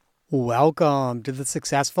Welcome to the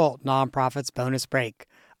Successful Nonprofits Bonus Break.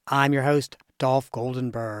 I'm your host, Dolph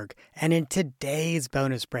Goldenberg, and in today's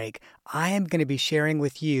bonus break, I am going to be sharing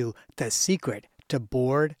with you the secret to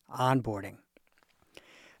board onboarding.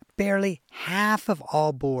 Barely half of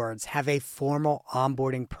all boards have a formal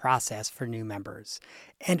onboarding process for new members,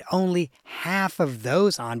 and only half of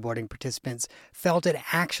those onboarding participants felt it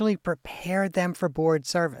actually prepared them for board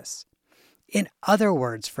service. In other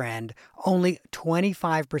words, friend, only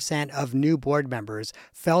 25% of new board members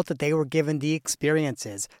felt that they were given the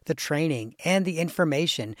experiences, the training, and the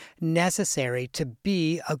information necessary to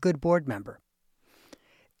be a good board member.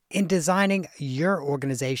 In designing your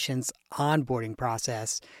organization's onboarding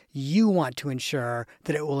process, you want to ensure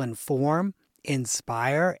that it will inform,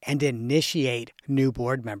 inspire, and initiate new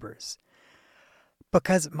board members.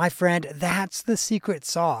 Because, my friend, that's the secret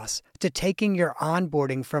sauce to taking your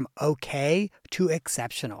onboarding from okay to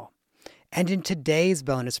exceptional. And in today's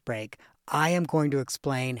bonus break, I am going to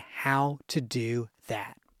explain how to do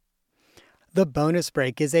that. The bonus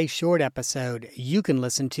break is a short episode you can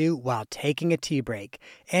listen to while taking a tea break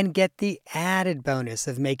and get the added bonus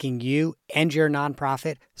of making you and your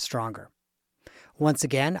nonprofit stronger. Once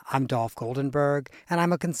again, I'm Dolph Goldenberg, and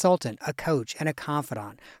I'm a consultant, a coach, and a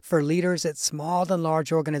confidant for leaders at small and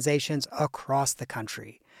large organizations across the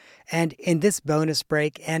country. And in this bonus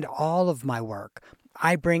break and all of my work,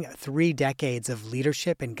 I bring 3 decades of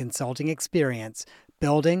leadership and consulting experience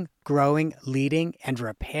building, growing, leading, and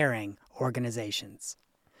repairing organizations.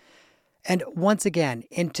 And once again,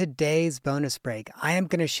 in today's bonus break, I am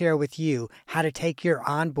going to share with you how to take your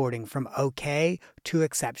onboarding from okay to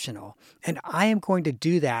exceptional. And I am going to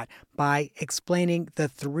do that by explaining the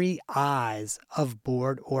 3 I's of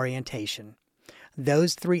board orientation.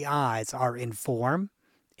 Those 3 I's are inform,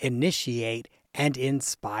 initiate, and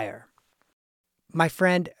inspire. My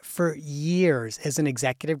friend, for years as an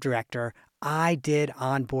executive director, I did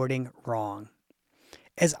onboarding wrong.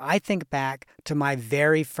 As I think back to my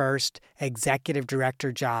very first executive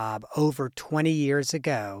director job over 20 years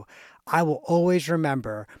ago, I will always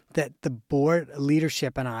remember that the board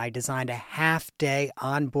leadership and I designed a half-day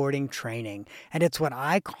onboarding training, and it's what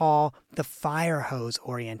I call the fire hose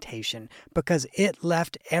orientation because it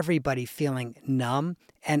left everybody feeling numb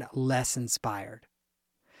and less inspired.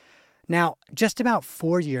 Now, just about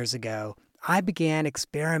 4 years ago, I began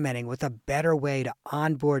experimenting with a better way to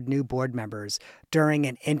onboard new board members during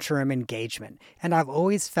an interim engagement. And I've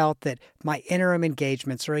always felt that my interim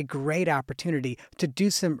engagements are a great opportunity to do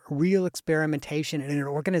some real experimentation in an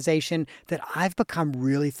organization that I've become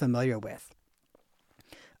really familiar with.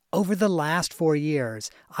 Over the last 4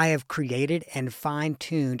 years, I have created and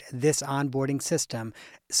fine-tuned this onboarding system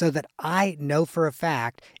so that I know for a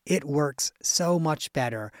fact it works so much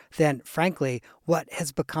better than, frankly, what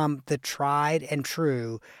has become the tried and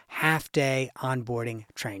true half-day onboarding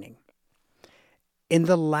training. In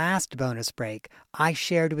the last bonus break, I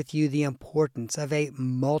shared with you the importance of a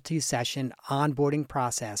multi-session onboarding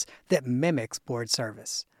process that mimics board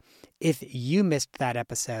service. If you missed that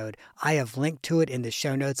episode, I have linked to it in the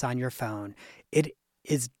show notes on your phone. It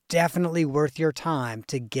is definitely worth your time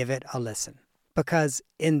to give it a listen. Because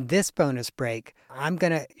in this bonus break, I'm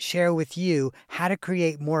going to share with you how to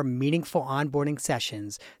create more meaningful onboarding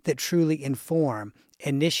sessions that truly inform,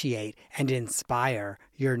 initiate, and inspire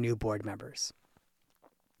your new board members.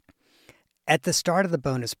 At the start of the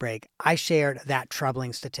bonus break, I shared that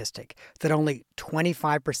troubling statistic that only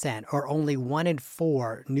 25% or only 1 in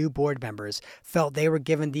 4 new board members felt they were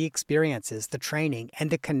given the experiences, the training, and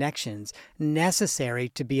the connections necessary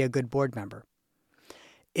to be a good board member.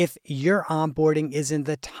 If your onboarding is in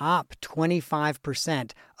the top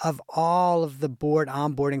 25% of all of the board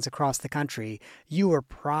onboardings across the country, you are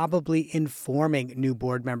probably informing new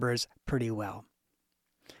board members pretty well.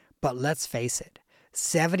 But let's face it,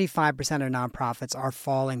 75% of nonprofits are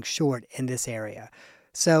falling short in this area.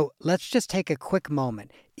 So let's just take a quick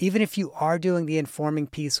moment, even if you are doing the informing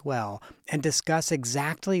piece well, and discuss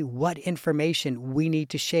exactly what information we need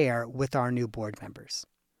to share with our new board members.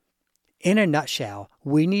 In a nutshell,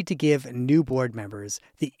 we need to give new board members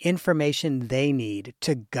the information they need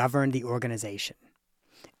to govern the organization.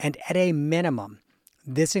 And at a minimum,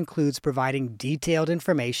 this includes providing detailed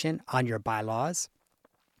information on your bylaws,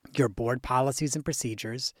 your board policies and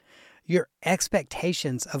procedures, your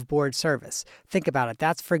expectations of board service. Think about it.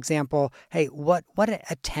 That's, for example, hey, what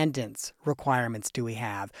attendance requirements do we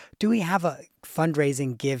have? Do we have a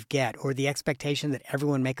fundraising give-get or the expectation that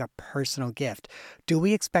everyone make a personal gift? Do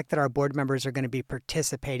we expect that our board members are going to be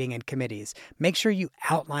participating in committees? Make sure you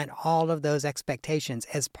outline all of those expectations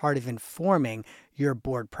as part of informing your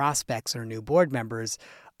board prospects or new board members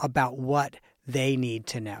about what they need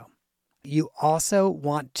to know. You also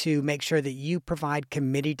want to make sure that you provide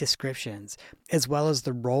committee descriptions, as well as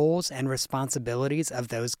the roles and responsibilities of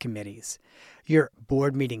those committees, your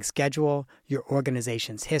board meeting schedule, your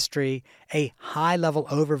organization's history, a high-level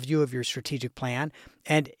overview of your strategic plan,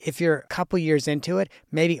 and if you're a couple years into it,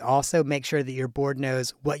 maybe also make sure that your board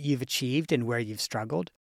knows what you've achieved and where you've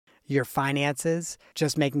struggled. Your finances,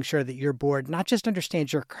 just making sure that your board not just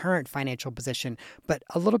understands your current financial position, but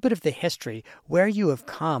a little bit of the history, where you have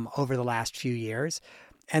come over the last few years.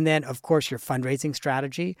 And then, of course, your fundraising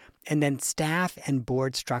strategy, and then staff and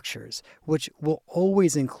board structures, which will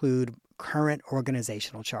always include current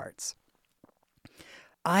organizational charts.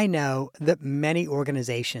 I know that many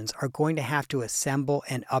organizations are going to have to assemble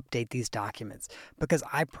and update these documents because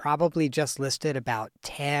I probably just listed about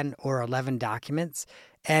 10 or 11 documents.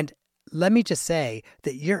 And let me just say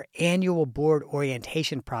that your annual board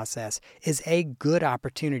orientation process is a good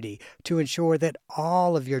opportunity to ensure that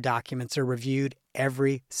all of your documents are reviewed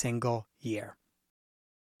every single year.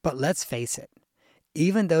 But let's face it,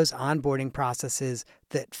 even those onboarding processes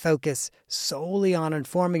that focus solely on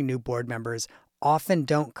informing new board members often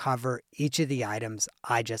don't cover each of the items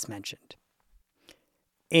I just mentioned.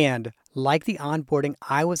 And like the onboarding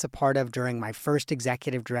I was a part of during my first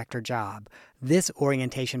executive director job, this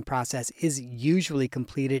orientation process is usually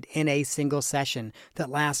completed in a single session that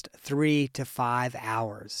lasts 3 to 5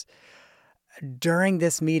 hours. During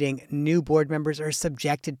this meeting, new board members are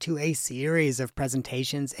subjected to a series of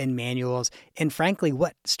presentations and manuals, and frankly,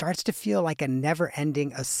 what starts to feel like a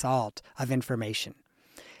never-ending assault of information.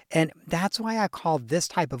 And that's why I call this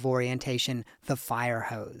type of orientation the fire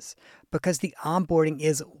hose, because the onboarding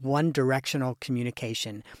is one-directional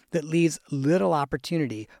communication that leaves little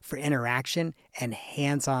opportunity for interaction and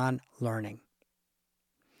hands-on learning.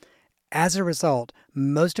 As a result,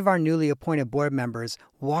 most of our newly appointed board members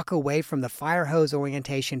walk away from the fire hose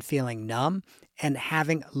orientation feeling numb and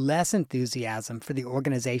having less enthusiasm for the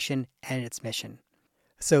organization and its mission.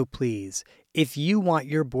 So please, if you want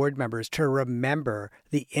your board members to remember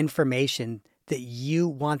the information that you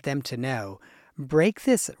want them to know, break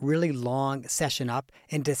this really long session up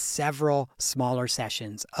into several smaller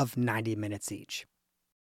sessions of 90 minutes each.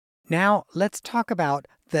 Now, let's talk about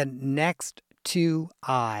the next 2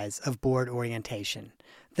 I's of board orientation.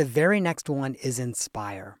 The very next one is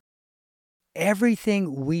inspire.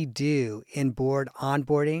 Everything we do in board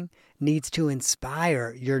onboarding needs to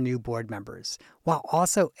inspire your new board members while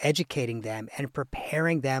also educating them and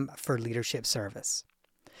preparing them for leadership service.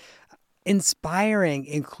 Inspiring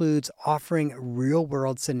includes offering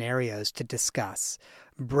real-world scenarios to discuss,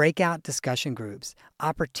 breakout discussion groups,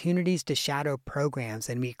 opportunities to shadow programs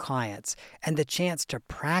and meet clients, and the chance to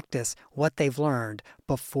practice what they've learned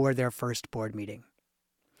before their first board meeting.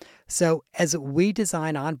 So as we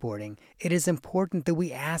design onboarding, it is important that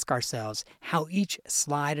we ask ourselves how each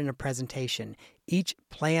slide in a presentation, each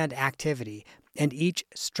planned activity, and each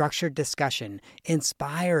structured discussion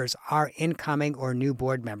inspires our incoming or new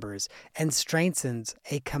board members and strengthens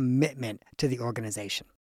a commitment to the organization.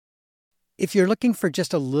 If you're looking for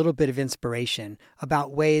just a little bit of inspiration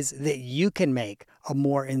about ways that you can make a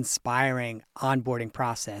more inspiring onboarding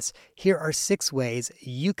process, here are 6 ways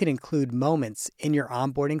you can include moments in your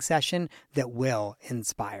onboarding session that will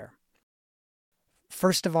inspire.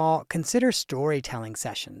 First of all, consider storytelling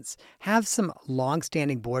sessions. Have some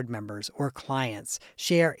long-standing board members or clients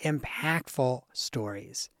share impactful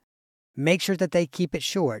stories. Make sure that they keep it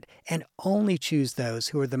short and only choose those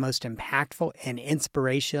who are the most impactful and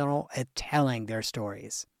inspirational at telling their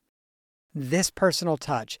stories. This personal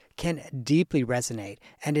touch can deeply resonate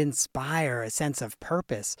and inspire a sense of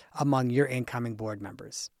purpose among your incoming board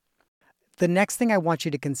members. The next thing I want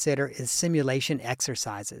you to consider is simulation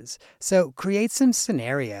exercises. So create some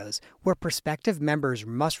scenarios where prospective members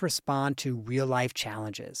must respond to real-life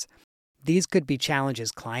challenges. These could be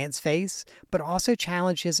challenges clients face, but also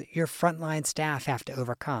challenges your frontline staff have to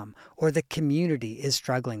overcome or the community is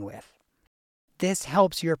struggling with. This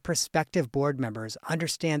helps your prospective board members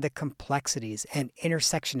understand the complexities and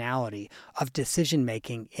intersectionality of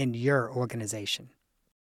decision-making in your organization.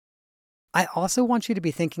 I also want you to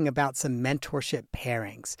be thinking about some mentorship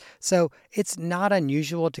pairings. So it's not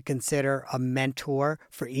unusual to consider a mentor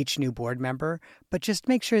for each new board member, but just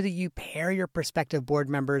make sure that you pair your prospective board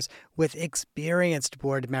members with experienced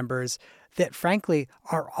board members that frankly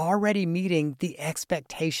are already meeting the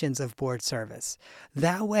expectations of board service.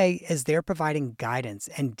 That way, as they're providing guidance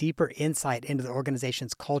and deeper insight into the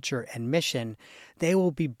organization's culture and mission, they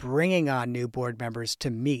will be bringing on new board members to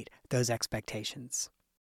meet those expectations.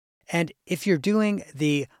 And if you're doing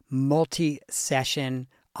the multi-session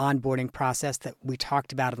onboarding process that we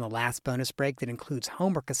talked about in the last bonus break that includes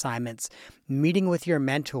homework assignments, meeting with your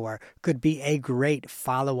mentor could be a great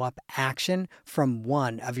follow-up action from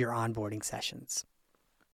one of your onboarding sessions.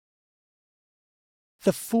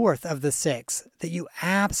 The fourth of the six that you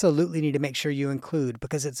absolutely need to make sure you include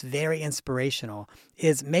because it's very inspirational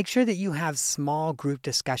is make sure that you have small group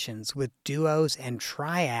discussions with duos and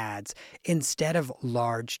triads instead of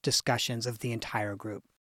large discussions of the entire group.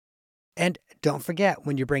 And don't forget,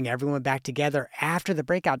 when you bring everyone back together after the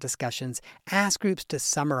breakout discussions, ask groups to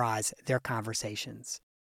summarize their conversations.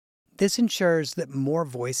 This ensures that more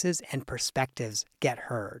voices and perspectives get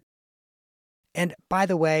heard. And by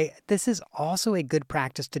the way, this is also a good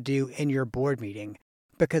practice to do in your board meeting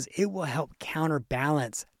because it will help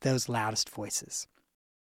counterbalance those loudest voices.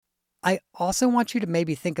 I also want you to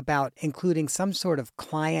maybe think about including some sort of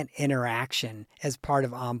client interaction as part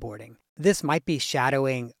of onboarding. This might be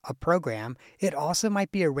shadowing a program. It also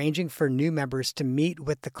might be arranging for new members to meet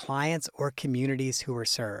with the clients or communities who are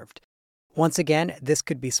served. Once again, this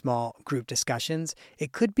could be small group discussions.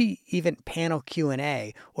 It could be even panel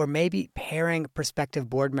Q&A, or maybe pairing prospective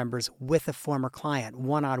board members with a former client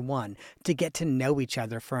one-on-one to get to know each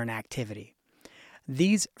other for an activity.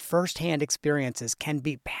 These firsthand experiences can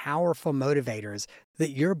be powerful motivators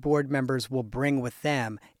that your board members will bring with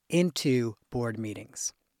them into board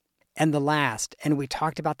meetings. And the last, and we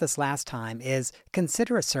talked about this last time, is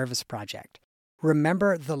consider a service project.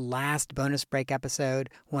 Remember the last bonus break episode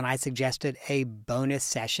when I suggested a bonus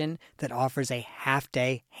session that offers a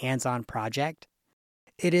half-day hands-on project?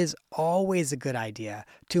 It is always a good idea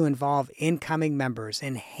to involve incoming members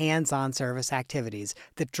in hands-on service activities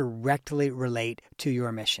that directly relate to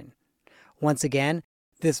your mission. Once again,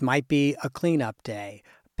 this might be a cleanup day,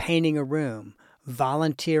 painting a room,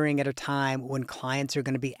 volunteering at a time when clients are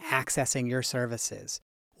going to be accessing your services.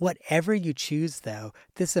 Whatever you choose, though,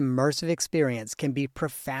 this immersive experience can be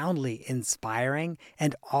profoundly inspiring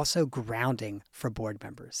and also grounding for board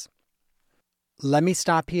members. Let me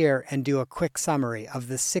stop here and do a quick summary of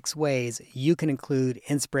the 6 ways you can include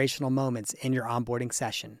inspirational moments in your onboarding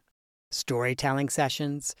session: storytelling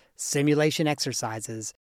sessions, simulation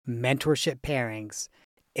exercises, mentorship pairings,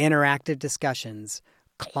 interactive discussions,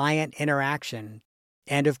 client interaction,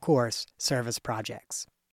 and of course, service projects.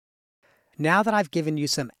 Now that I've given you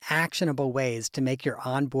some actionable ways to make your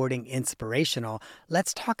onboarding inspirational,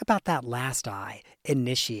 let's talk about that last I,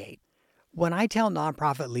 initiate. When I tell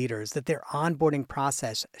nonprofit leaders that their onboarding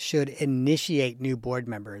process should initiate new board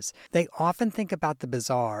members, they often think about the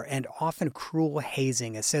bizarre and often cruel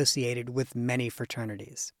hazing associated with many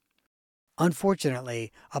fraternities.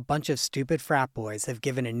 Unfortunately, a bunch of stupid frat boys have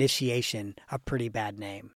given initiation a pretty bad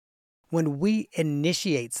name. When we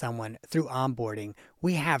initiate someone through onboarding,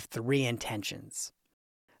 we have 3 intentions.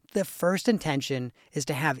 The first intention is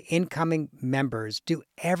to have incoming members do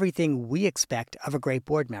everything we expect of a great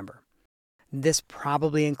board member. This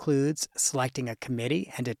probably includes selecting a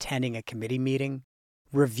committee and attending a committee meeting,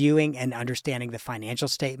 reviewing and understanding the financial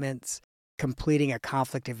statements, completing a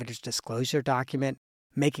conflict of interest disclosure document,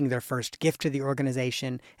 making their first gift to the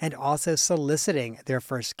organization, and also soliciting their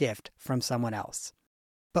first gift from someone else.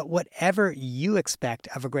 But whatever you expect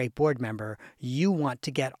of a great board member, you want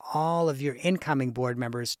to get all of your incoming board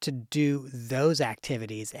members to do those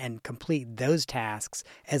activities and complete those tasks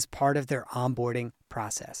as part of their onboarding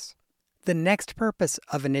process. The next purpose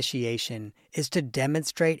of initiation is to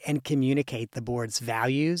demonstrate and communicate the board's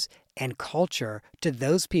values and culture to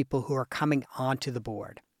those people who are coming onto the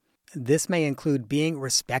board. This may include being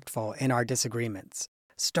respectful in our disagreements,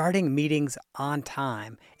 starting meetings on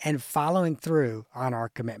time, and following through on our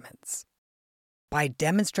commitments. By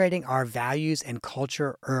demonstrating our values and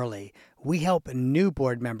culture early, we help new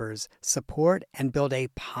board members support and build a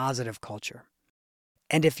positive culture.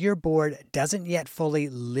 And if your board doesn't yet fully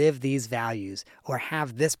live these values or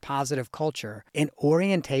have this positive culture, an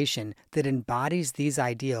orientation that embodies these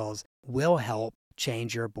ideals will help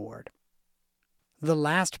change your board. The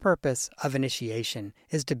last purpose of initiation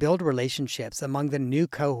is to build relationships among the new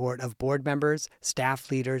cohort of board members,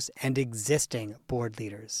 staff leaders, and existing board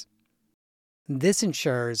leaders. This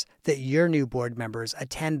ensures that your new board members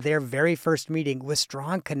attend their very first meeting with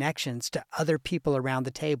strong connections to other people around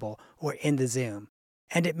the table or in the Zoom.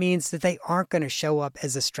 And it means that they aren't going to show up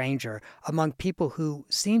as a stranger among people who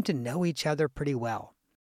seem to know each other pretty well.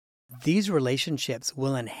 These relationships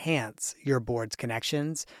will enhance your board's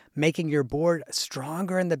connections, making your board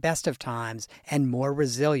stronger in the best of times and more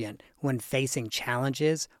resilient when facing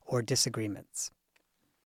challenges or disagreements.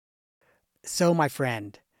 So, my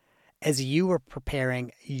friend, as you are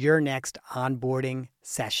preparing your next onboarding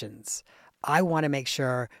sessions, I want to make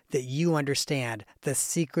sure that you understand the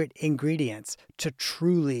secret ingredients to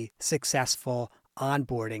truly successful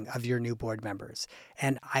onboarding of your new board members.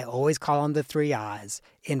 And I always call them the 3 I's: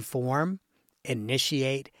 inform,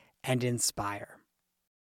 initiate, and inspire.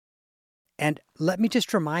 And let me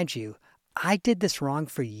just remind you, I did this wrong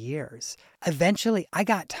for years. Eventually, I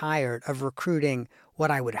got tired of recruiting what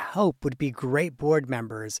I would hope would be great board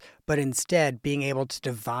members, but instead being able to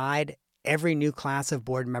divide every new class of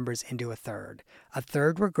board members into a third. A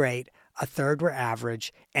third were great, a third were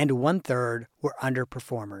average, and 1/3 were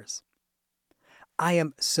underperformers. I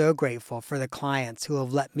am so grateful for the clients who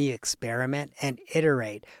have let me experiment and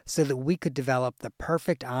iterate so that we could develop the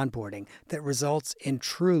perfect onboarding that results in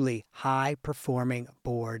truly high-performing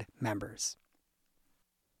board members.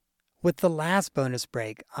 With the last bonus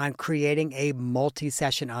break on creating a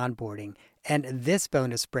multi-session onboarding, and this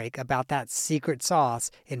bonus break about that secret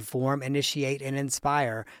sauce, inform, initiate, and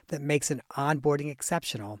inspire, that makes an onboarding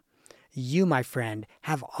exceptional, you, my friend,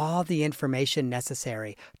 have all the information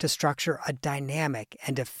necessary to structure a dynamic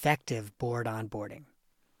and effective board onboarding.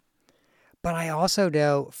 But I also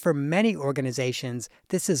know for many organizations,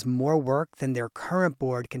 this is more work than their current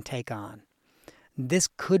board can take on. This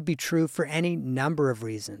could be true for any number of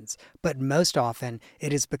reasons, but most often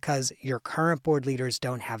it is because your current board leaders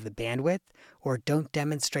don't have the bandwidth or don't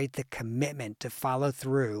demonstrate the commitment to follow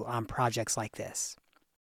through on projects like this.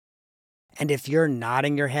 And if you're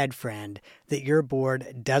nodding your head, friend, that your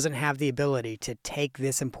board doesn't have the ability to take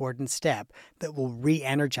this important step that will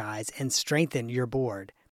re-energize and strengthen your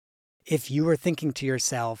board, if you are thinking to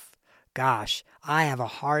yourself, gosh, I have a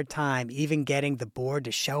hard time even getting the board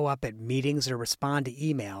to show up at meetings or respond to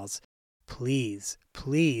emails, please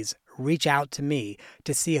reach out to me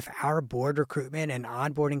to see if our board recruitment and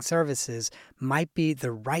onboarding services might be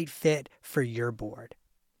the right fit for your board.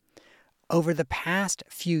 Over the past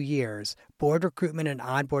few years, board recruitment and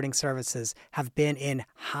onboarding services have been in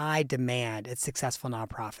high demand at successful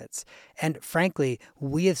nonprofits. And frankly,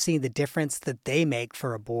 we have seen the difference that they make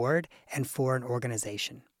for a board and for an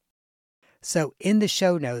organization. So in the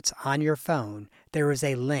show notes on your phone, there is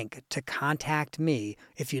a link to contact me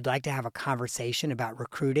if you'd like to have a conversation about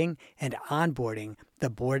recruiting and onboarding the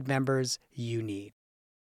board members you need.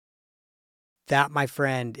 That, my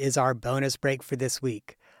friend, is our bonus break for this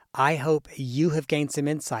week. I hope you have gained some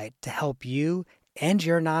insight to help you and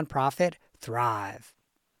your nonprofit thrive.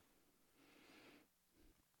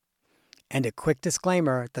 And a quick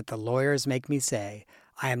disclaimer that the lawyers make me say: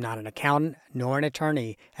 I am not an accountant nor an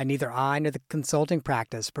attorney, and neither I nor the consulting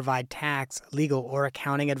practice provide tax, legal, or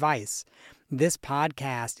accounting advice. This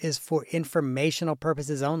podcast is for informational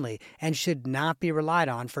purposes only and should not be relied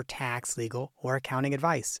on for tax, legal, or accounting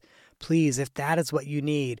advice. Please, if that is what you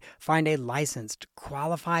need, find a licensed,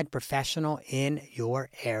 qualified professional in your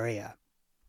area.